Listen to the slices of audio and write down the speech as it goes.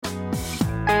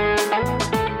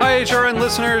HRN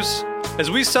listeners.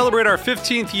 As we celebrate our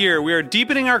 15th year, we are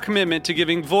deepening our commitment to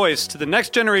giving voice to the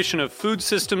next generation of food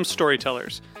systems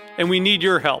storytellers, and we need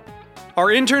your help. Our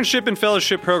internship and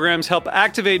fellowship programs help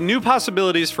activate new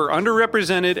possibilities for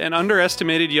underrepresented and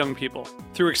underestimated young people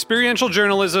through experiential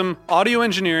journalism, audio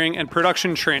engineering, and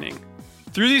production training.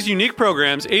 Through these unique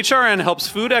programs, HRN helps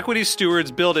food equity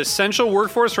stewards build essential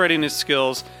workforce readiness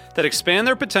skills that expand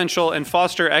their potential and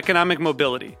foster economic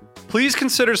mobility. Please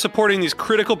consider supporting these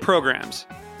critical programs.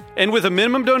 And with a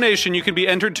minimum donation, you can be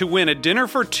entered to win a dinner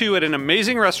for two at an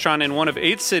amazing restaurant in one of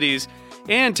 8 cities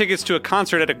and tickets to a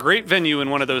concert at a great venue in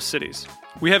one of those cities.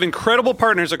 We have incredible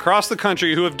partners across the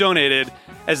country who have donated,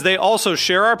 as they also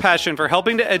share our passion for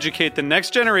helping to educate the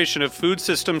next generation of food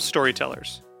systems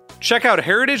storytellers. Check out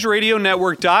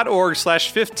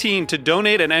heritageradionetwork.org/15 to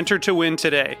donate and enter to win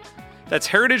today. That's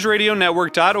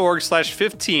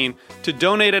heritageradionetwork.org/15 to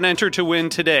donate and enter to win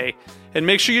today. And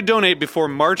make sure you donate before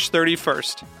March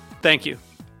 31st. Thank you.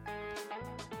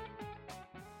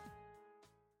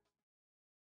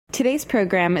 Today's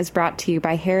program is brought to you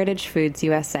by Heritage Foods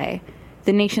USA,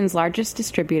 the nation's largest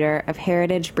distributor of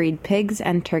heritage breed pigs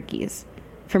and turkeys.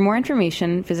 For more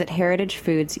information, visit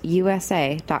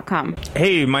heritagefoodsusa.com.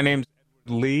 Hey, my name's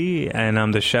Edward Lee, and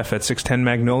I'm the chef at 610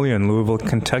 Magnolia in Louisville,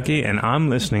 Kentucky, and I'm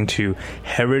listening to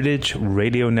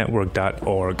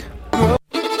heritageradionetwork.org.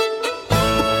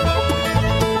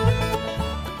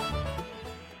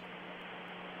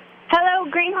 Hello,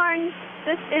 Greenhorns.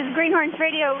 This is Greenhorns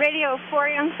Radio for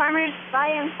young farmers, by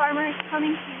young farmers,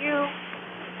 coming to you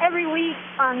every week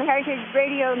on the Heritage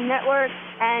Radio Network,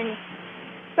 and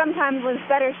sometimes with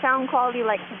better sound quality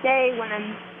like today when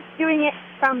I'm doing it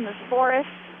from the forest.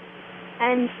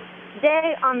 And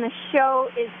today on the show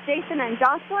is Jason and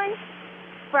Jocelyn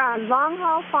from Long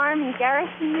Haul Farm in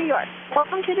Garrison, New York.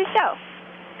 Welcome to the show.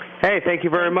 Hey, thank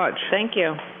you very much. Thank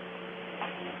you.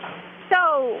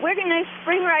 So we're going to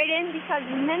spring right in because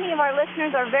many of our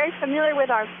listeners are very familiar with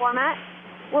our format.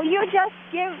 Will you just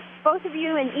give both of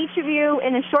you and each of you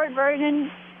in a short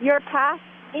version your path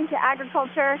into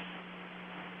agriculture?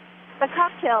 The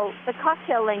cocktail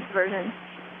length version.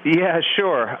 Yeah,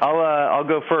 sure. I'll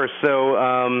go first. So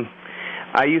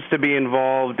I used to be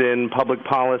involved in public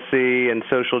policy and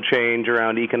social change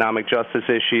around economic justice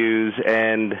issues,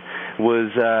 and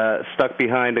was stuck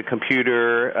behind a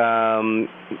computer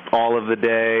all of the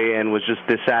day and was just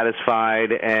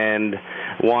dissatisfied and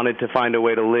wanted to find a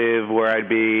way to live where I'd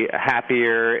be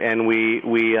happier. And we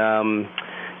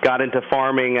got into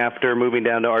farming after moving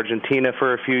down to Argentina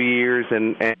for a few years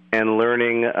and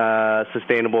learning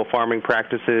sustainable farming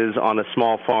practices on a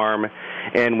small farm.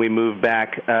 And we moved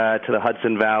back to the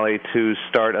Hudson Valley to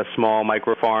start a small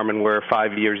micro farm, and we're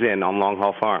 5 years in on Long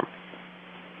Haul Farm.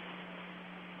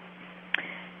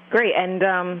 Great, and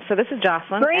so this is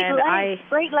Jocelyn.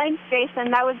 Great length, Jason.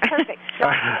 That was perfect.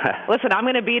 Listen, I'm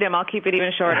going to beat him. I'll keep it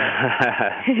even shorter.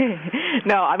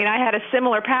 No, I mean, I had a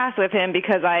similar path with him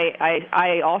because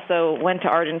I also went to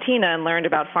Argentina and learned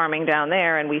about farming down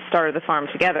there, and we started the farm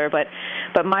together. But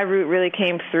my route really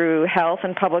came through health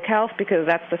and public health because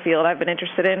that's the field I've been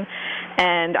interested in.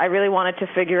 And I really wanted to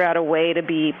figure out a way to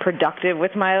be productive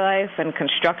with my life and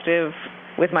constructive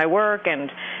with my work, and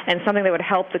something that would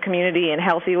help the community in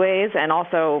healthy ways and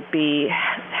also be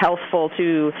healthful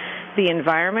to the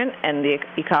environment and the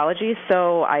ecology.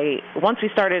 So once we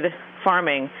started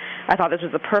farming, I thought this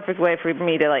was the perfect way for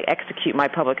me to execute my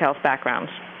public health background.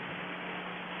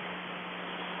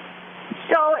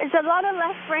 So is a lot of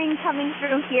left brain coming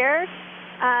through here?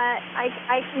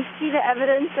 I can see the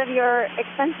evidence of your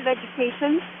extensive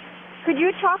education. Could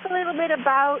you talk a little bit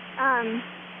about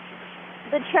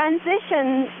the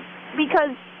transition,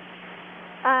 because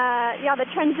the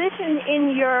transition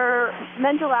in your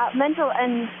mental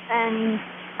and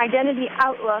identity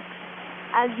outlook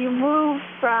as you move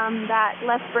from that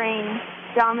left brain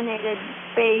dominated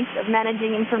space of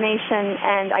managing information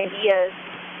and ideas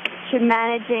to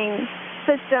managing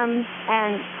systems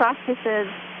and practices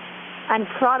and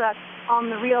products on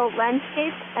the real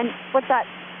landscape, and what that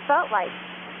felt like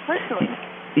personally.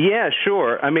 Yeah,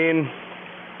 sure. I mean,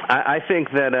 I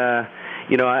think that,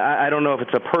 I don't know if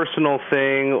it's a personal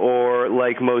thing or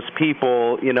like most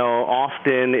people,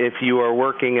 often if you are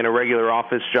working in a regular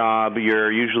office job,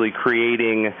 you're usually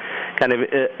creating kind of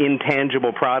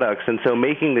intangible products. And so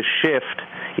making the shift,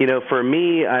 for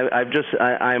me, I'm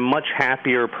a much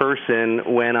happier person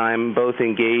when I'm both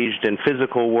engaged in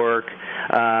physical work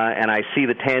and I see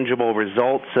the tangible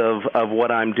results of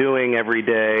what I'm doing every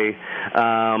day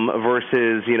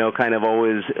versus, kind of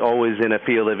always in a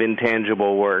field of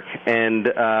intangible work. And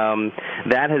and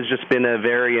that has just been a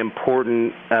very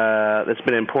important that's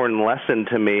been an important lesson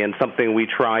to me, and something we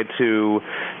try to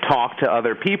talk to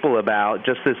other people about.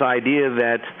 Just this idea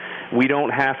that we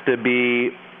don't have to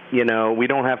be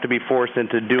forced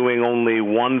into doing only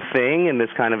one thing in this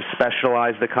kind of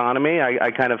specialized economy.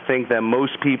 I kind of think that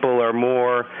most people are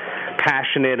more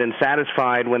passionate and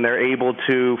satisfied when they're able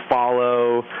to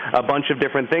follow a bunch of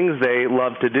different things they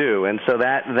love to do. And so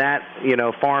that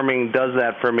farming does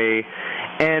that for me.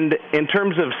 And in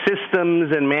terms of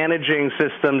systems and managing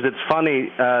systems, it's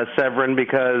funny, Severin,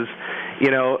 because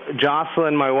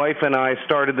Jocelyn, my wife, and I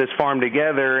started this farm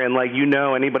together, and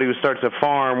anybody who starts a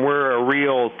farm, we're a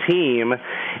real team,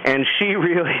 and she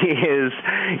really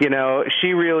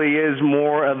is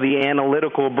more of the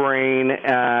analytical brain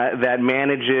that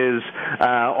manages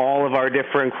all of our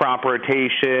different crop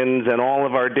rotations and all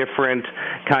of our different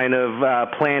kind of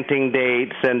planting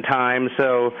dates and times.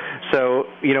 So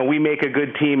we make a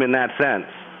good team in that sense.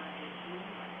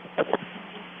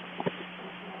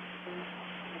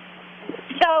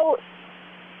 So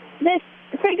this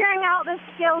figuring out the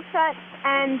skill sets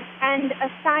and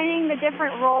assigning the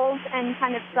different roles and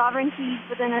kind of sovereignties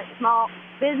within a small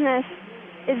business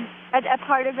is a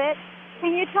part of it.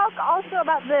 Can you talk also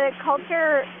about the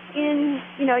culture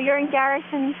you're in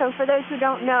Garrison, so for those who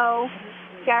don't know,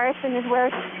 Garrison is where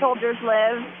soldiers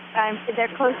live. They're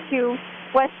close to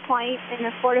West Point in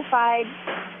a fortified,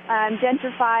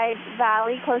 gentrified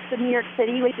valley close to New York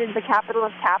City, which is the capital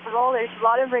of capital. There's a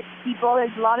lot of rich people.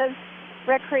 There's a lot of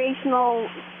recreational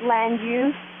land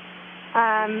use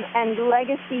and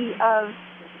legacy of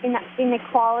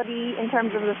inequality in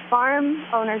terms of the farm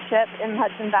ownership in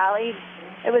Hudson Valley.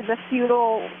 It was a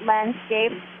feudal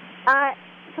landscape.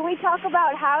 Can we talk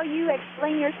about how you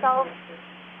explain yourself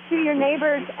to your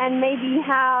neighbors, and maybe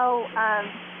how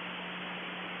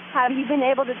have you been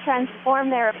able to transform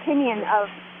their opinion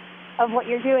of what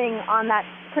you're doing on that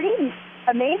pretty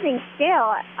amazing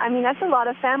scale? I mean, that's a lot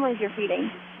of families you're feeding.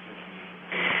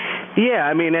 Yeah,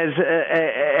 I mean, as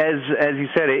you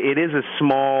said, it is a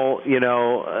small,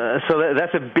 so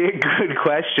that's a big, good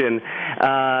question.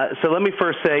 So let me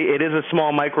first say it is a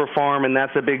small micro farm, and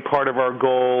that's a big part of our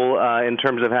goal in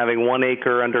terms of having 1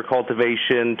 acre under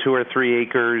cultivation, 2 or 3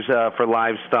 acres for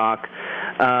livestock.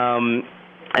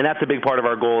 And that's a big part of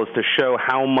our goal, is to show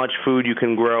how much food you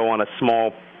can grow on a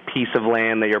small piece of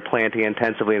land that you're planting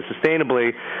intensively and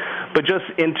sustainably. But just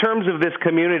in terms of this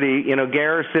community,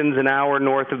 Garrison's an hour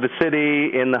north of the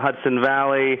city in the Hudson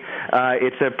Valley.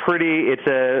 It's a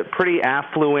pretty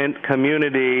affluent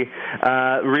community.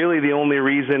 Really, the only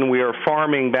reason we are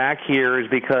farming back here is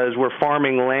because we're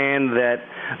farming land that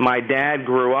my dad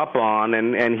grew up on,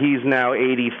 and he's now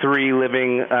 83,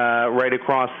 living right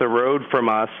across the road from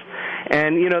us.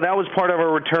 And, that was part of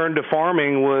our return to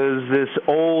farming, was this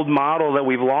old model that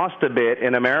we've lost a bit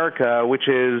in America, which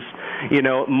is,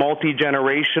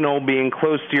 multi-generational, being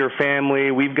close to your family.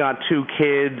 We've got 2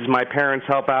 kids. My parents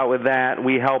help out with that.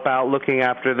 We help out looking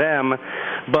after them.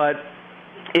 But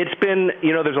it's been,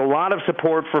 there's a lot of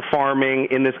support for farming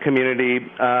in this community,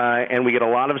 and we get a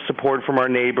lot of support from our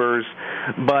neighbors.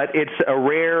 But it's a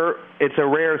rare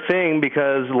thing,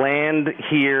 because land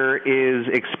here is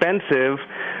expensive.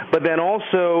 But then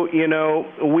also,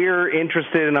 we're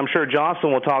interested, and I'm sure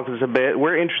Jocelyn will talk to this a bit,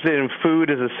 we're interested in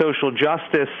food as a social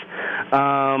justice,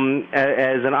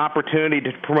 as an opportunity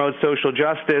to promote social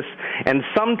justice. And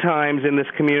sometimes in this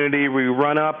community, we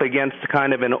run up against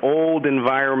kind of an old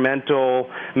environmental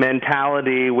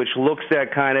mentality, which looks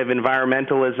at kind of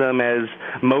environmentalism as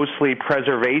mostly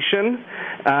preservation.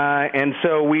 And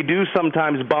so we do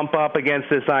sometimes bump up against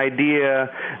this idea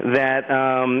that,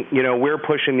 we're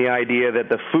pushing the idea that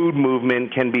the food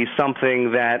movement can be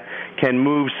something that can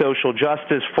move social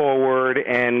justice forward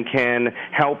and can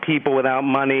help people without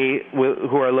money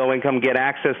who are low income get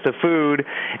access to food.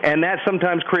 And that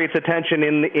sometimes creates a tension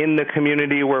in the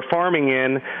community we're farming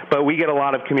in, but we get a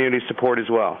lot of community support as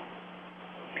well.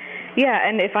 Yeah,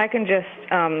 and if I can just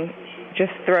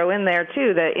throw in there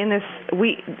too that in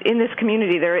this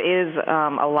community there is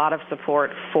a lot of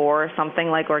support for something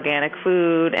like organic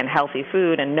food and healthy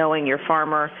food and knowing your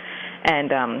farmer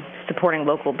and supporting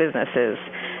local businesses.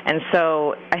 And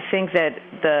so I think that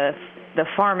the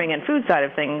farming and food side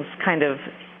of things kind of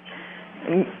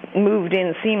moved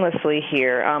in seamlessly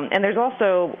here. And there's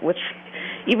also, which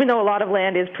even though a lot of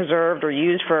land is preserved or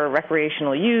used for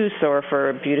recreational use or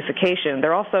for beautification,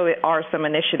 there also are some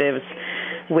initiatives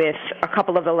with a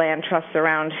couple of the land trusts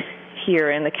around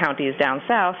here in the counties down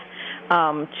south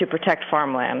to protect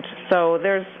farmland. So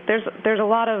there's a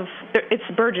lot of, it's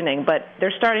burgeoning, but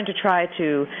they're starting to try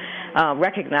to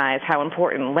recognize how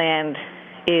important land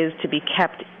is to be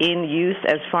kept in use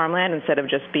as farmland instead of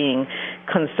just being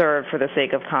conserved for the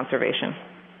sake of conservation.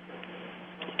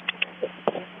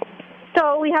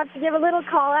 So we have to give a little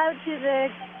call out to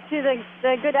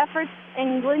the good efforts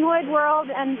in Glenwood world,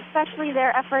 and especially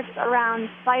their efforts around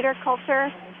cider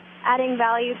culture, adding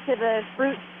value to the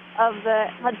fruits of the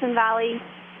Hudson Valley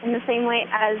in the same way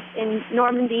as in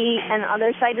Normandy and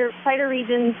other cider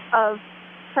regions of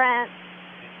France.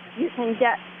 You can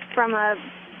get from a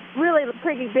really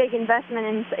pretty big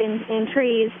investment in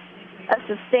trees a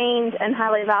sustained and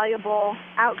highly valuable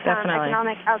outcome, Definitely.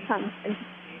 economic outcome.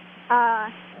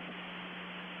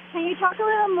 Can you talk a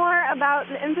little more about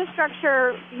the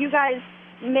infrastructure you guys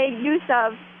made use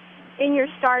of in your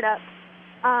startup?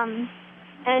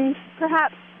 And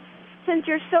perhaps, since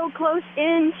you're so close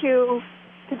into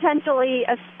potentially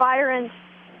aspirant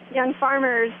young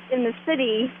farmers in the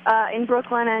city, in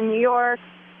Brooklyn and New York,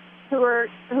 who are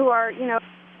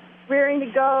rearing to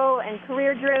go and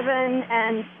career-driven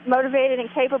and motivated and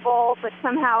capable, but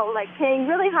somehow paying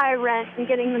really high rent and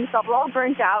getting themselves all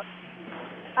burnt out.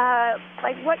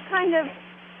 What kind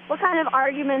of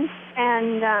arguments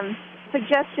and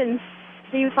suggestions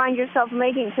do you find yourself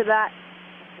making to that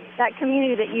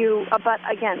community that you abut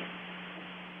against?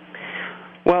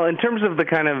 Well, in terms of the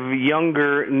kind of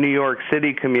younger New York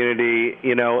City community,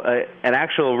 an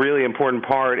actual really important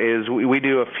part is we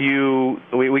do a few,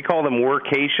 we call them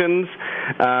workations,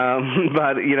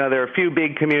 but, there are a few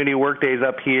big community work days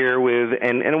up here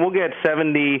and we'll get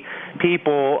 70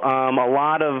 people, a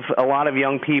lot of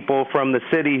young people from the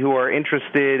city who are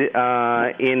interested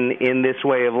in this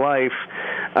way of life.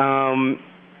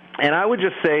 And I would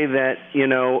just say that,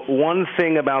 one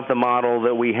thing about the model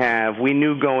that we have, we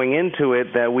knew going into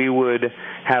it that we would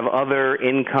have other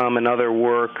income and other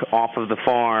work off of the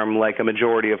farm, like a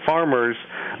majority of farmers,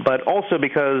 but also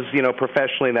because,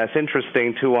 professionally that's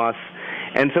interesting to us.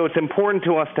 And so it's important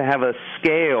to us to have a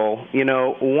scale,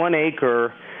 1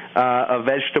 acre of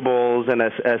vegetables and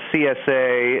a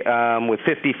CSA with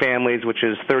 50 families, which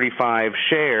is 35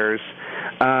 shares.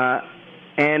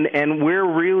 And we're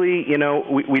really,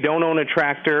 we don't own a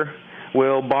tractor.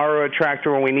 We'll borrow a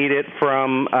tractor when we need it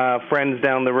from friends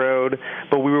down the road.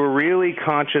 But we were really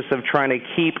conscious of trying to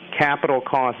keep capital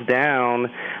costs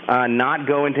down, not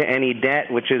go into any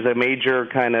debt, which is a major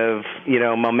kind of,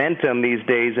 momentum these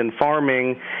days in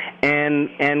farming,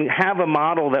 and have a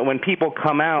model that when people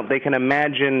come out, they can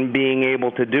imagine being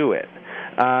able to do it.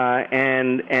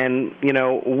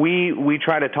 We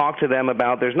try to talk to them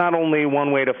about there's not only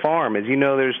one way to farm. As you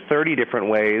know, there's 30 different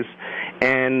ways.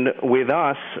 And with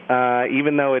us,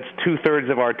 even though it's 2/3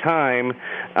 of our time,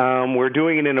 we're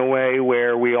doing it in a way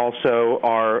where we also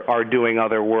are doing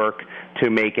other work to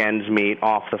make ends meet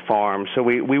off the farm. So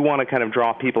we want to kind of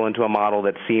draw people into a model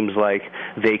that seems like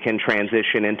they can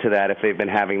transition into that if they've been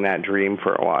having that dream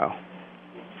for a while.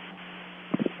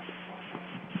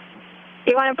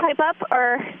 Do you want to pipe up,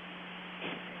 or?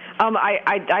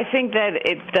 I think that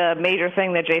the major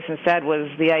thing that Jason said was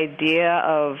the idea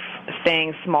of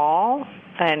staying small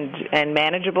and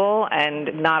manageable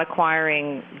and not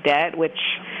acquiring debt, which,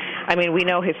 we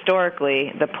know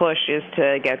historically the push is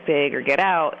to get big or get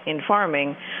out in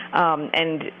farming.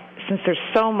 And since there's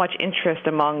so much interest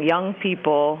among young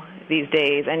people these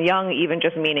days, and young even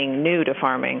just meaning new to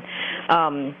farming,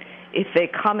 if they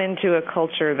come into a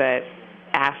culture that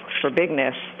asks for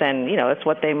bigness, then that's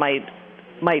what they might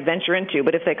venture into.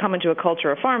 But if they come into a culture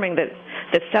of farming that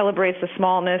celebrates the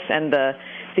smallness and the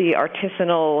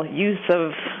artisanal use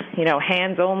of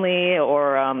hands only,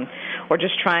 or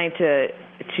just trying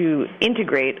to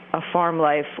integrate a farm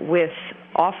life with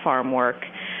off-farm work,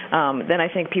 then I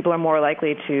think people are more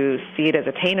likely to see it as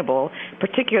attainable,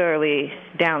 particularly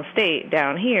downstate,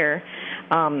 down here,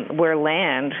 where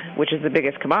land, which is the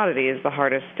biggest commodity, is the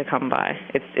hardest to come by.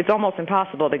 It's almost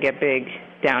impossible to get big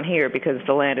down here because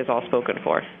the land is all spoken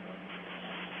for.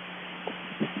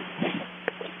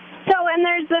 So, and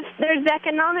there's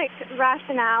economic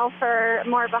rationale for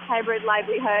more of a hybrid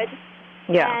livelihood.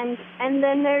 Yeah. And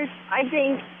then there's, I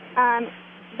think,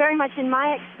 very much in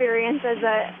my experience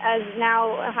as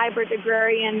now a hybrid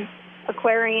agrarian,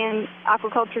 aquarian,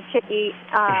 aquaculture chickie,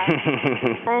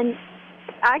 and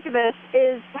activist,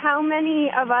 is how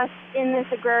many of us in this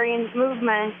agrarian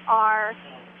movement are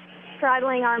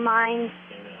straddling our minds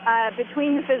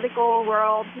between the physical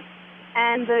world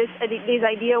and these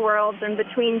idea worlds, and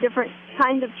between different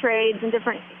kinds of trades and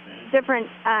different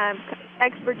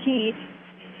expertise,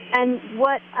 and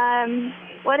what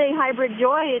a hybrid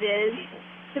joy it is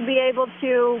to be able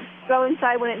to go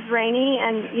inside when it's rainy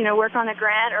and work on a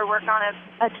grant or work on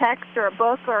a text or a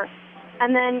book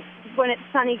and then when it's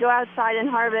sunny, go outside and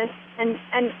harvest,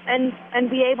 and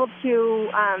be able to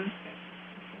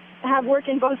have work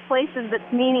in both places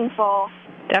that's meaningful.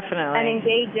 Definitely. And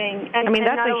engaging. And, I mean,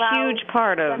 and that's a huge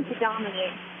part of them to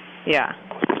dominate. Yeah.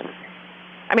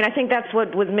 I mean, I think that's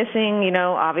what was missing,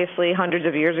 obviously hundreds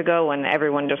of years ago when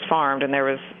everyone just farmed and there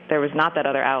was not that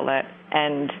other outlet.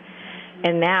 And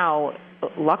now,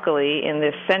 luckily, in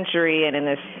this century and in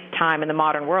this time in the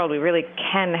modern world, we really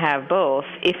can have both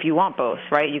if you want both,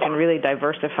 right? You can really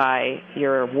diversify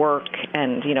your work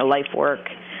and, life work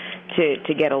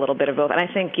to get a little bit of both. And I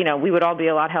think, we would all be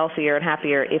a lot healthier and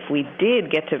happier if we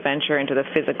did get to venture into the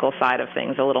physical side of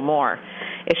things a little more.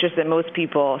 It's just that most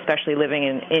people, especially living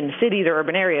in cities or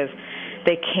urban areas,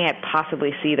 they can't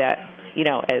possibly see that,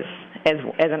 as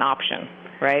an option,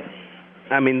 right?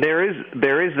 I mean, there is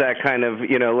that kind of,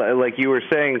 like you were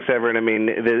saying, Severin, I mean,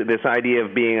 this idea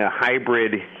of being a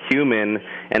hybrid human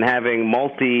and having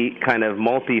multi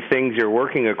things you're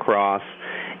working across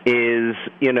is,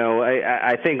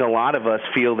 I think a lot of us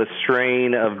feel the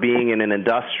strain of being in an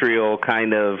industrial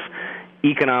kind of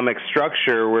economic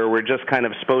structure where we're just kind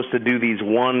of supposed to do these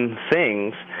one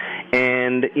things.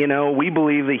 And, we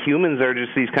believe that humans are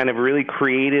just these kind of really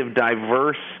creative,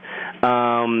 diverse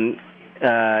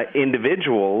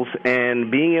individuals, and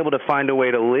being able to find a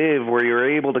way to live where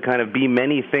you're able to kind of be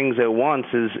many things at once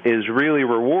is really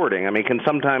rewarding. I mean, it can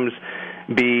sometimes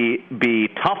be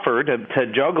tougher to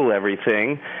juggle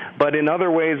everything, but in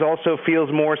other ways also feels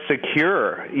more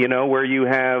secure, where you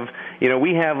have,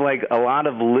 we have like a lot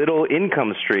of little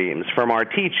income streams from our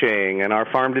teaching and our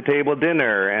farm-to-table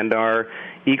dinner and our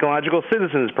Ecological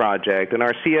Citizens Project and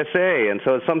our CSA, and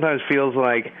so it sometimes feels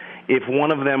like if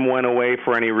one of them went away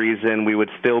for any reason, we would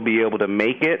still be able to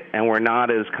make it, and we're not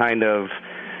as kind of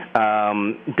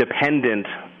dependent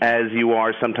as you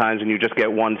are sometimes when you just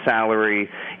get one salary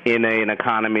in an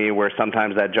economy where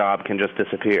sometimes that job can just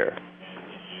disappear.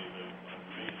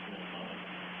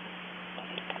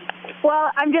 Well,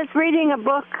 I'm just reading a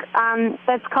book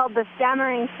that's called The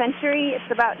Stammering Century.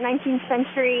 It's about 19th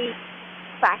century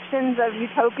factions of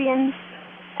utopians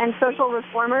and social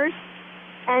reformers,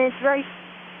 and it's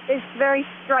very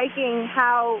striking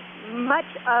how much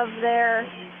of their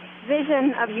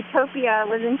vision of utopia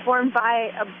was informed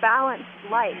by a balanced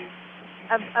life,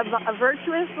 a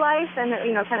virtuous life, and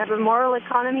kind of a moral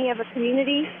economy of a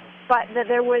community. But that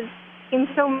there was, in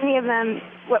so many of them,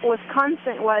 what was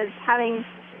constant was having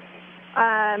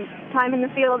time in the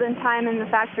field and time in the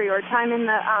factory, or time in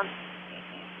the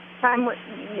time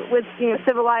with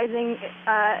civilizing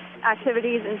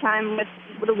activities and time with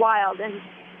the wild. And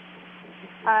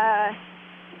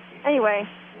anyway,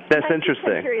 that's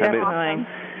interesting.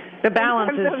 The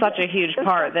balance is such a huge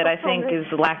part that I think is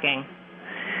lacking.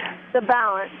 The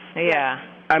balance. Yeah.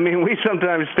 I mean, we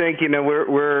sometimes think,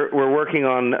 we're working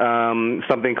on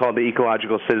something called the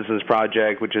Ecological Citizens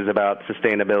Project, which is about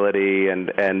sustainability,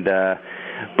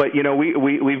 but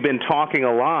we've been talking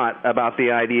a lot about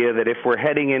the idea that if we're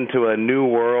heading into a new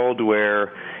world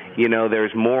where,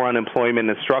 there's more unemployment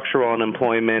and structural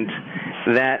unemployment,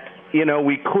 that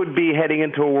we could be heading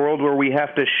into a world where we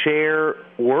have to share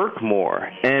work more.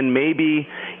 And maybe,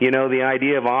 the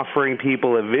idea of offering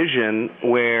people a vision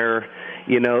where,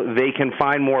 they can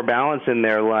find more balance in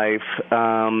their life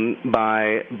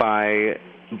by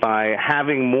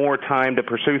having more time to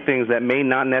pursue things that may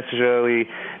not necessarily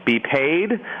be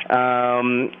paid,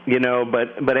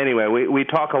 but anyway, we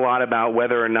talk a lot about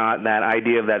whether or not that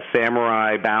idea of that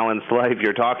samurai balanced life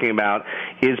you're talking about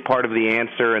is part of the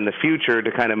answer in the future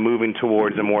to kind of moving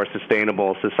towards a more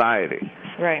sustainable society.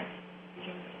 Right.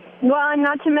 Well, and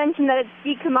not to mention that it's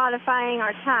decommodifying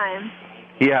our time.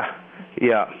 Yeah.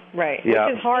 Right. Yeah.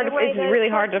 Which is hard. It's really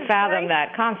hard to fathom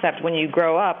that concept when you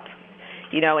grow up,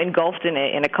 engulfed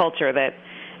in a culture that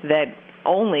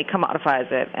only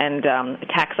commodifies it and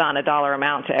tacks on a dollar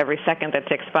amount to every second that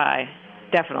ticks by.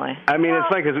 Definitely. I mean, it's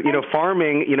like,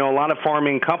 farming, a lot of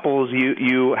farming couples,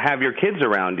 you have your kids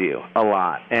around you a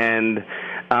lot. And,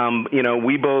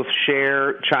 we both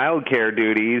share child care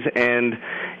duties. And,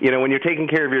 when you're taking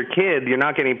care of your kid, you're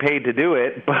not getting paid to do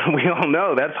it. But we all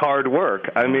know that's hard work.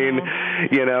 I mean,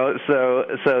 so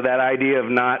that idea of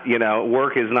not,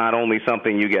 work is not only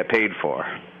something you get paid for.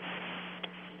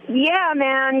 Yeah,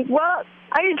 man. Well,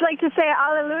 I just like to say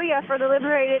hallelujah for the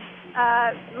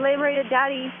liberated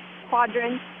daddy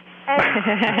quadrant.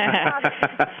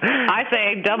 I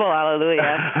say double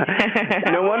hallelujah.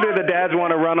 No wonder the dads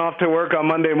want to run off to work on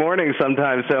Monday morning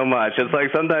sometimes so much. It's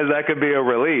like sometimes that could be a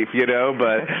relief,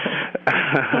 but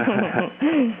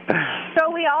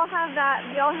So we all have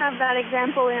that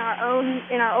example in our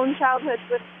own childhoods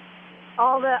with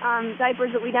all the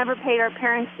diapers that we never paid our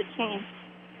parents to change.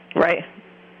 Right.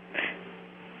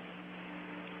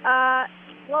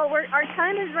 Well, our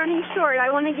time is running short.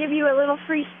 I want to give you a little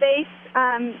free space.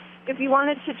 If you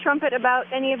wanted to trumpet about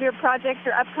any of your projects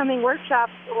or upcoming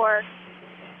workshops or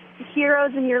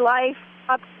heroes in your life,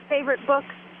 favorite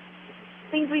books,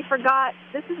 things we forgot,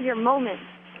 this is your moment.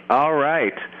 All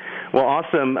right. Well,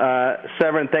 awesome.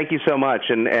 Severin, thank you so much.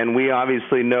 And we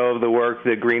obviously know of the work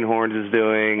that Greenhorns is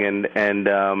doing and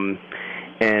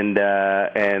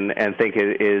think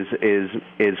it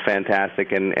is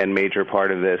fantastic and major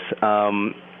part of this.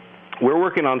 We're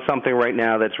working on something right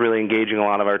now that's really engaging a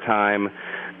lot of our time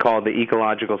called the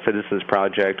Ecological Citizens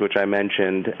Project, which I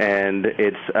mentioned, and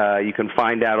it's you can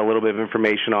find out a little bit of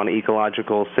information on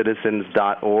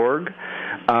ecologicalcitizens.org.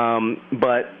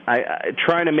 But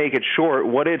trying to make it short,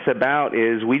 what it's about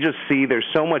is we just see there's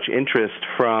so much interest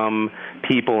from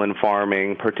people in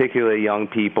farming, particularly young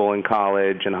people in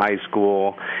college and high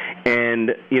school.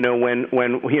 And when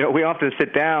we often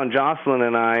sit down, Jocelyn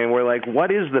and I, and we're like,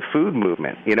 what is the food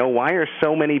movement? Why are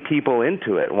so many people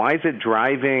into it? Why is it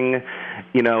driving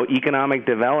economic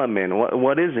development?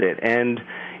 What is it? And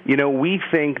we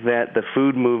think that the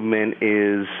food movement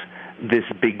is this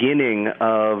beginning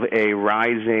of a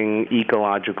rising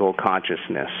ecological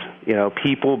consciousness.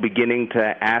 People beginning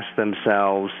to ask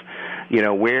themselves,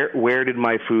 where did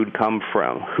my food come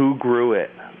from? Who grew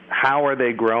it? How are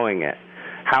they growing it?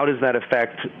 How does that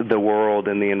affect the world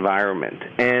and the environment?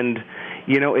 And,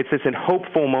 it's this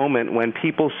hopeful moment when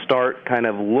people start kind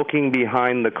of looking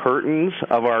behind the curtains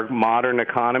of our modern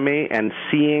economy and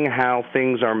seeing how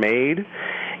things are made.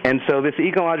 And so this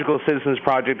Ecological Citizens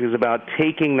Project is about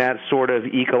taking that sort of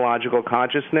ecological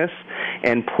consciousness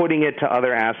and putting it to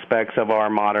other aspects of our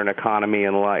modern economy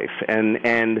and life.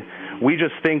 And we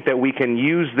just think that we can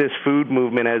use this food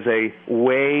movement as a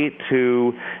way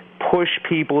to push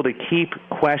people to keep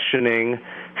questioning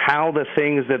how the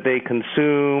things that they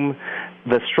consume,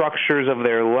 the structures of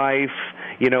their life,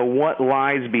 what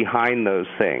lies behind those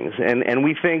things. And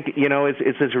we think,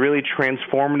 it's this really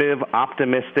transformative,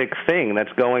 optimistic thing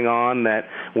that's going on that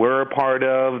we're a part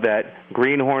of, that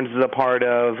Greenhorns is a part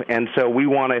of, and so we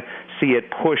want to see it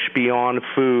push beyond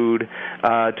food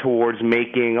towards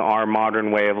making our modern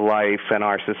way of life and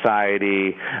our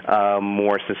society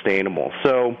more sustainable.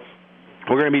 So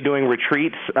we're going to be doing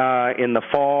retreats in the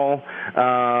fall.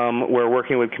 We're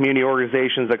working with community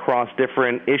organizations across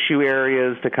different issue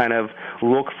areas to kind of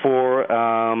look for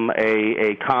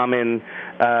a common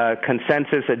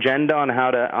consensus agenda on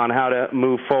how to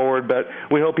move forward. But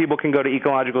we hope people can go to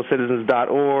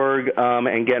ecologicalcitizens.org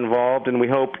and get involved. And we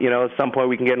hope at some point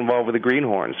we can get involved with the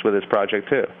Greenhorns with this project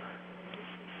too.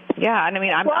 Yeah, and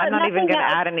I'm not even going to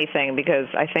add anything because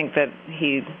I think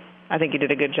you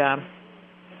did a good job.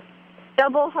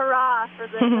 Double hurrah for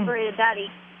the liberated daddy,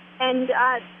 and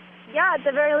at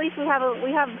the very least we have a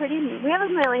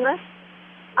mailing list.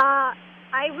 I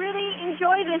really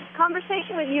enjoy this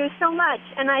conversation with you so much,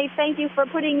 and I thank you for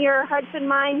putting your hearts and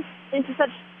minds into such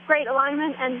great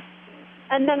alignment, and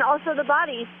then also the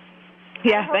bodies.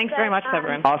 Yeah, thanks very much,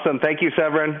 Severin. Awesome, thank you,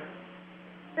 Severin.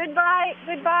 Goodbye,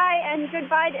 and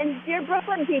dear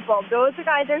Brooklyn people, those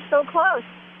guys are so close.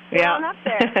 Get on up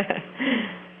there.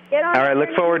 All right,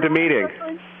 look forward to meeting.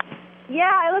 Yeah,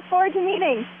 I look forward to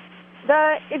meeting.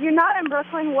 If you're not in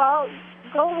Brooklyn, well,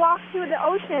 go walk to the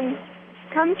ocean.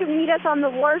 Come to meet us on the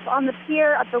wharf, on the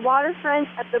pier, at the waterfront,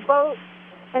 at the boat,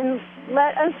 and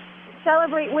let us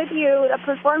celebrate with you a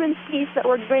performance piece that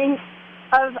we're doing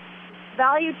of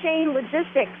value chain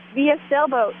logistics via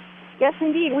sailboat. Yes,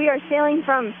 indeed, we are sailing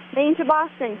from Maine to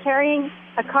Boston, carrying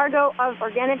a cargo of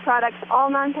organic products, all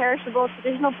non-perishable,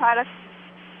 traditional products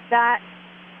that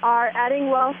are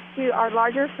adding wealth to our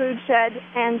larger food shed,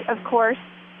 and, of course,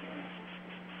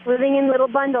 living in little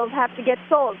bundles have to get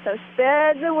sold. So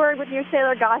spread the word with your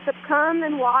sailor gossip. Come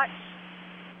and watch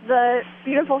the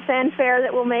beautiful fanfare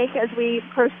that we'll make as we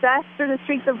process through the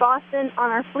streets of Boston on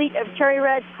our fleet of cherry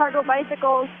red cargo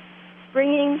bicycles,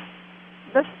 bringing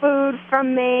the food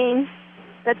from Maine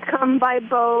that's come by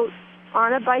boat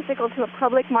on a bicycle to a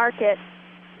public market,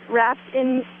 wrapped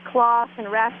in cloth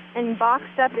and wrapped and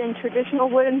boxed up in traditional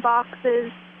wooden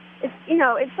boxes. It's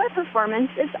it's a performance,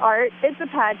 it's art, it's a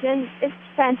pageant, it's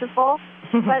fanciful,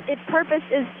 but its purpose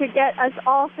is to get us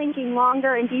all thinking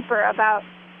longer and deeper about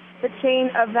the chain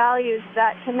of values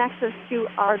that connects us to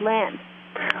our land.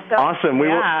 So, awesome.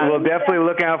 We'll definitely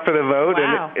look out for the vote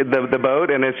and the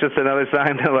boat, and it's just another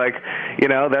sign that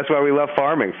that's why we love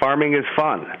farming. Farming is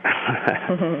fun.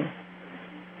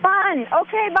 Fun.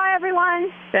 Okay, bye, everyone.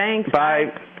 Thanks.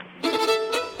 Bye.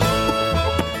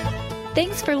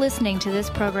 Thanks for listening to this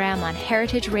program on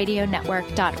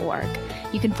heritageradionetwork.org.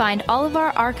 You can find all of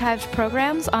our archived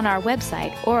programs on our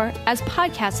website or as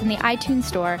podcasts in the iTunes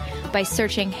Store by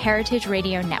searching Heritage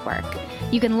Radio Network.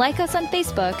 You can like us on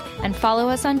Facebook and follow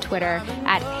us on Twitter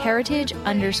at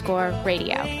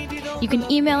heritage_radio. You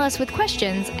can email us with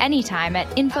questions anytime at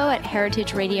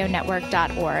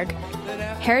info@heritageradionetwork.org.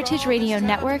 Heritage Radio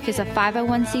Network is a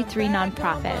 501c3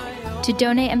 nonprofit. To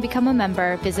donate and become a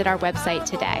member, visit our website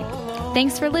today.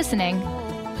 Thanks for listening.